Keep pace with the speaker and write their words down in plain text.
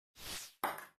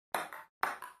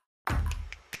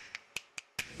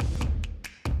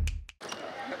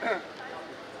Ja,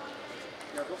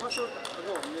 du hast schon,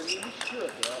 also, mir nicht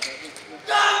gehört, ja.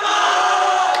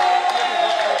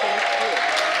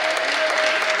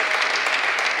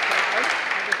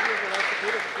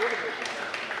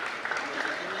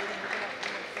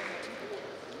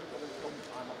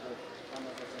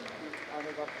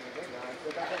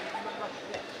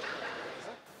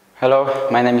 Hello,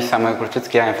 my name is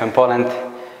Kulczycki, I am from Poland.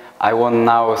 I won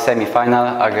now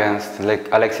semi-final against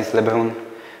Alexis Lebrun.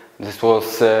 This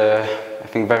was, I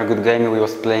think, very good game. We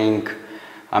was playing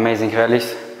amazing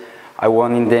rallies. I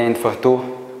won in the end for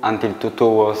 2, until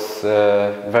 2-2 was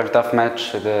a very tough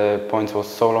match. The points was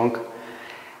so long.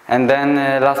 And then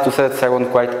last 2 sets I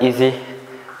won quite easy.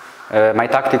 My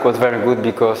tactic was very good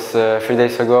because 3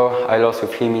 days ago I lost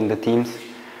with him in the teams,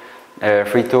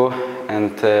 3-2,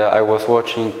 and I was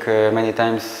watching many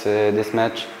times this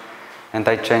match, and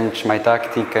I changed my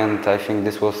tactic, and I think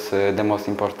this was the most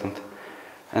important.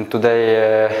 And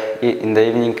today in the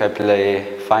evening I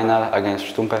play final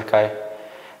against Stumperkai,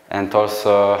 and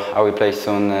also I will play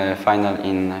soon final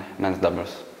in men's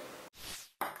doubles.